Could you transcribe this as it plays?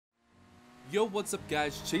Yo, what's up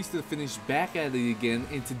guys, ChasetotheFinish back at it again,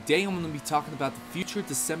 and today I'm going to be talking about the future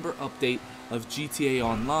December update of GTA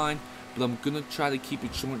Online, but I'm going to try to keep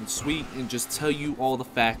it short and sweet and just tell you all the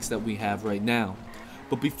facts that we have right now.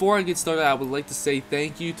 But before I get started, I would like to say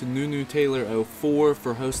thank you to Taylor04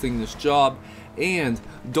 for hosting this job, and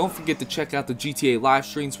don't forget to check out the GTA live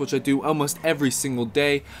streams, which I do almost every single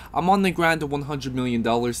day. I'm on the grind to $100 million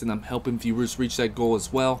and I'm helping viewers reach that goal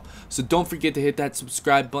as well. So don't forget to hit that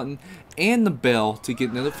subscribe button and the bell to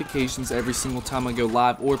get notifications every single time I go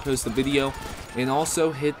live or post a video. And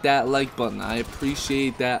also hit that like button. I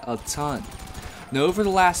appreciate that a ton. Now, over the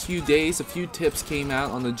last few days, a few tips came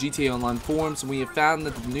out on the GTA Online forums, and we have found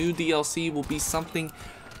that the new DLC will be something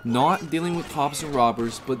not dealing with cops and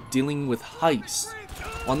robbers, but dealing with heists.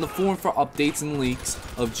 On the forum for updates and leaks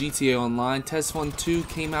of GTA Online, ChasetotheFinish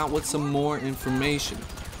came out with some more information.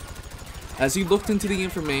 As he looked into the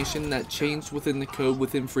information that changed within the code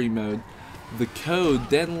within free mode, the code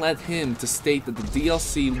then led him to state that the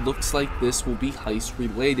DLC looks like this will be heist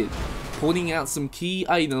related, pointing out some key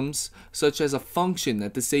items such as a function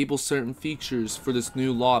that disables certain features for this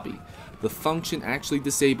new lobby. The function actually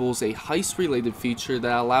disables a heist related feature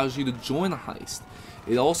that allows you to join a heist.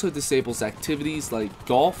 It also disables activities like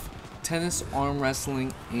golf, tennis, arm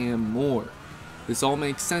wrestling, and more. This all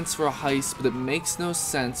makes sense for a heist, but it makes no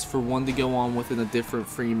sense for one to go on within a different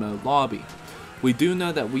free mode lobby. We do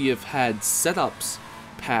know that we have had setups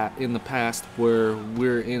in the past where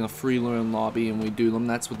we're in a free learn lobby and we do them.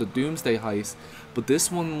 That's with the Doomsday heist, but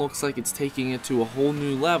this one looks like it's taking it to a whole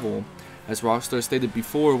new level. As Rockstar stated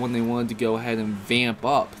before, when they wanted to go ahead and vamp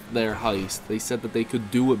up their heist, they said that they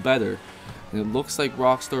could do it better, and it looks like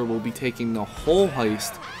Rockstar will be taking the whole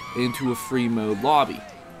heist into a free mode lobby.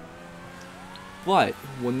 But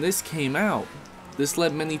when this came out, this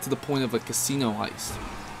led many to the point of a casino heist.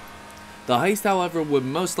 The heist, however, would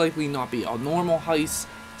most likely not be a normal heist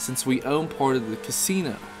since we own part of the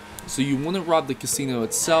casino. So you wouldn't rob the casino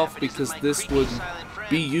itself because this would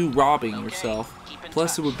be you robbing yourself.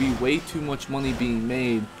 Plus it would be way too much money being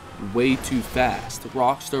made way too fast.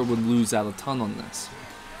 Rockstar would lose out a ton on this.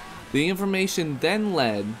 The information then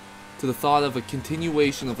led to the thought of a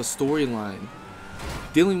continuation of a storyline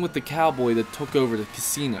dealing with the cowboy that took over the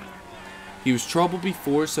casino. He was trouble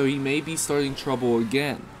before, so he may be starting trouble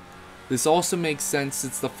again. This also makes sense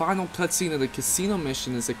since the final cutscene of the casino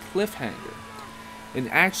mission is a cliffhanger. And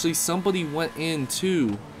actually somebody went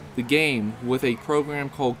into the game with a program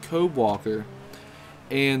called Codewalker,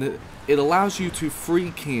 and it allows you to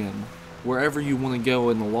free cam wherever you want to go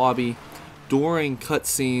in the lobby during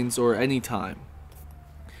cutscenes or anytime.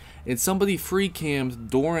 And somebody free cammed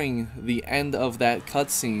during the end of that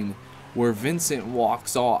cutscene where Vincent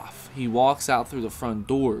walks off. He walks out through the front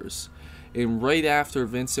doors. And right after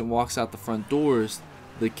Vincent walks out the front doors,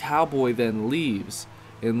 the cowboy then leaves.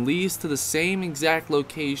 And leaves to the same exact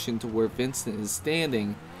location to where Vincent is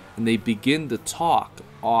standing. And they begin to talk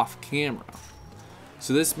off camera.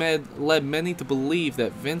 So this led many to believe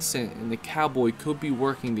that Vincent and the cowboy could be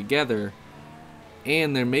working together.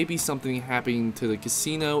 And there may be something happening to the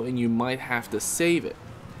casino and you might have to save it.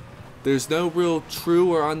 There's no real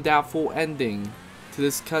true or undoubtful ending to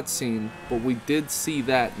this cutscene, but we did see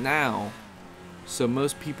that now. So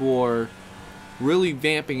most people are really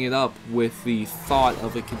vamping it up with the thought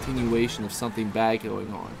of a continuation of something bad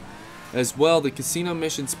going on. As well, the casino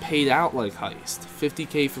missions paid out like heist.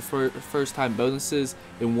 $50K for first time bonuses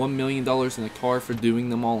and $1 million in a car for doing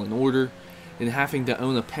them all in order. And having to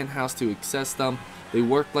own a penthouse to access them. They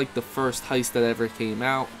worked like the first heist that ever came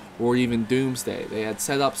out, or even Doomsday. They had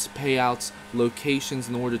setups, payouts, locations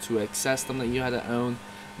in order to access them that you had to own.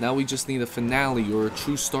 Now we just need a finale or a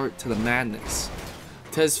true start to the madness.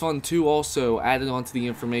 ChasetotheFinish also added on to the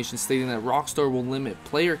information stating that Rockstar will limit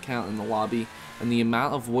player count in the lobby and the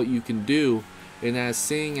amount of what you can do, and as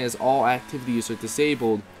seeing as all activities are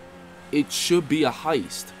disabled, it should be a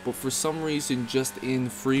heist, but for some reason just in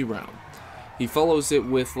free roam. He follows it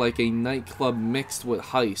with like a nightclub mixed with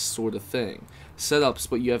heist sort of thing. Setups,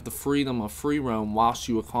 but you have the freedom of free roam whilst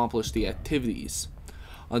you accomplish the activities.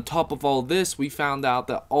 On top of all this, we found out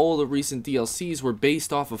that all the recent DLCs were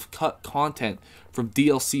based off of cut content from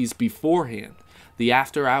DLCs beforehand. The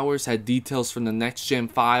After Hours had details from the Next Gen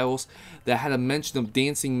files that had a mention of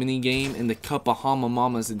dancing minigame in the Cut Bahama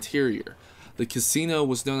Mama's interior. The casino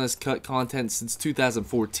was known as cut content since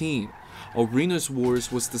 2014. Arenas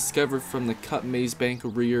Wars was discovered from the Cut Maze Bank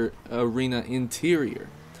Arena interior.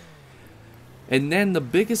 And then the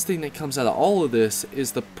biggest thing that comes out of all of this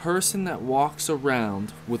is the person that walks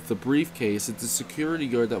around with the briefcase. It's a security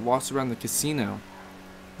guard that walks around the casino.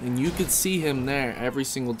 And you could see him there every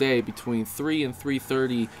single day between 3 and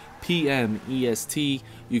 3:30 p.m. EST.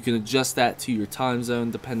 You can adjust that to your time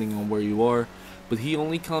zone depending on where you are. But he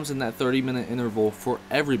only comes in that 30-minute interval for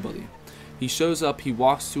everybody. He shows up, he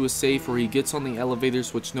walks to a safe, or he gets on the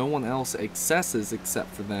elevators which no one else accesses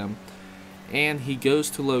except for them. And he goes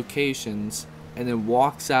to locations and then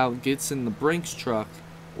walks out, gets in the Brinks truck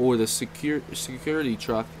or the security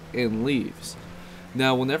truck and leaves.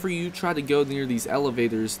 Now whenever you try to go near these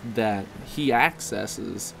elevators that he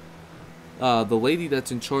accesses, the lady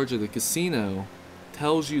that's in charge of the casino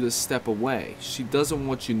tells you to step away. She doesn't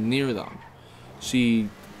want you near them. She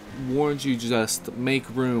warns you just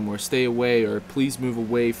make room or stay away or please move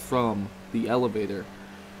away from the elevator.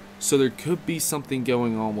 So there could be something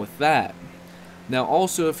going on with that. Now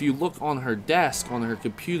also, if you look on her desk, on her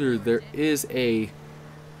computer, there is a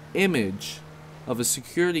image of a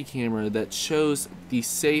security camera that shows the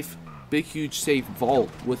safe, big huge safe vault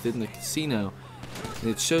within the casino. And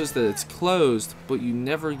it shows that it's closed, but you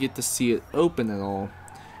never get to see it open at all.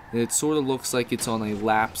 And it sort of looks like it's on a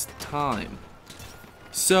lapsed time.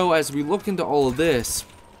 So as we look into all of this,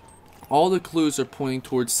 all the clues are pointing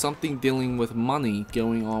towards something dealing with money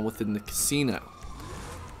going on within the casino.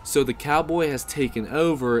 So the cowboy has taken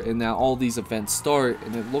over, and now all these events start,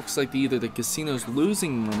 and it looks like either the casino's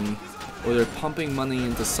losing money or they're pumping money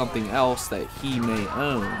into something else that he may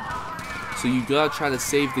own. So you gotta try to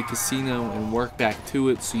save the casino and work back to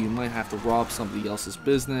it. So you might have to rob somebody else's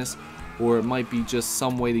business, or it might be just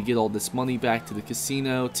some way to get all this money back to the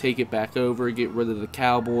casino, take it back over, get rid of the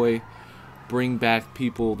cowboy, bring back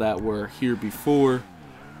people that were here before.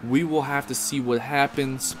 We will have to see what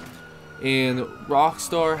happens. And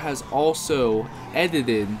Rockstar has also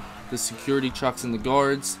edited the security trucks and the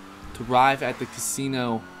guards to arrive at the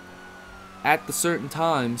casino at the certain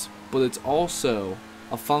times, but it's also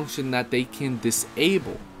a function that they can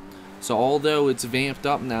disable. So although it's vamped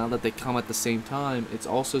up now that they come at the same time, it's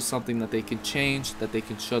also something that they can change, that they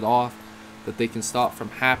can shut off, that they can stop from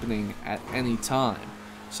happening at any time.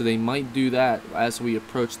 So they might do that as we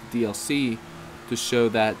approach the DLC to show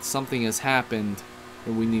that something has happened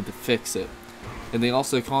and we need to fix it. And they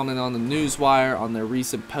also comment on the Newswire on their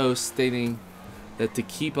recent post stating that to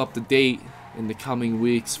keep up to date in the coming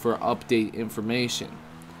weeks for update information.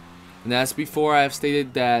 And as before, I have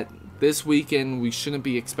stated that this weekend we shouldn't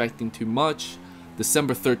be expecting too much.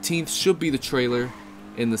 December 13th should be the trailer,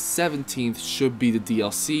 and the 17th should be the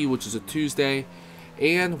DLC, which is a Tuesday.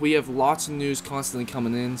 And we have lots of news constantly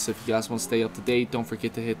coming in, so if you guys want to stay up to date, don't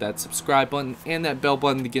forget to hit that subscribe button and that bell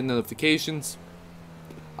button to get notifications.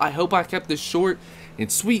 I hope I kept this short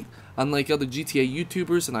and sweet, unlike other GTA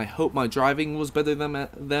YouTubers, and I hope my driving was better than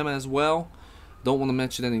them as well. Don't want to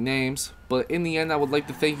mention any names, but in the end, I would like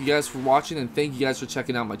to thank you guys for watching and thank you guys for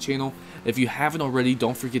checking out my channel. If you haven't already,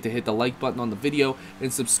 don't forget to hit the like button on the video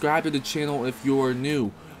and subscribe to the channel if you're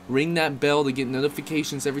new. Ring that bell to get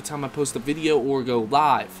notifications every time I post a video or go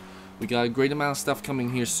live. We got a great amount of stuff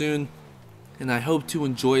coming here soon, and I hope to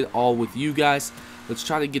enjoy it all with you guys. Let's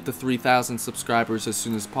try to get to 3,000 subscribers as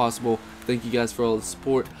soon as possible. Thank you guys for all the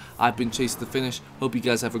support. I've been ChasetotheFinish. Hope you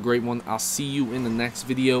guys have a great one. I'll see you in the next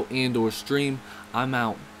video and or stream. I'm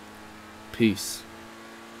out. Peace.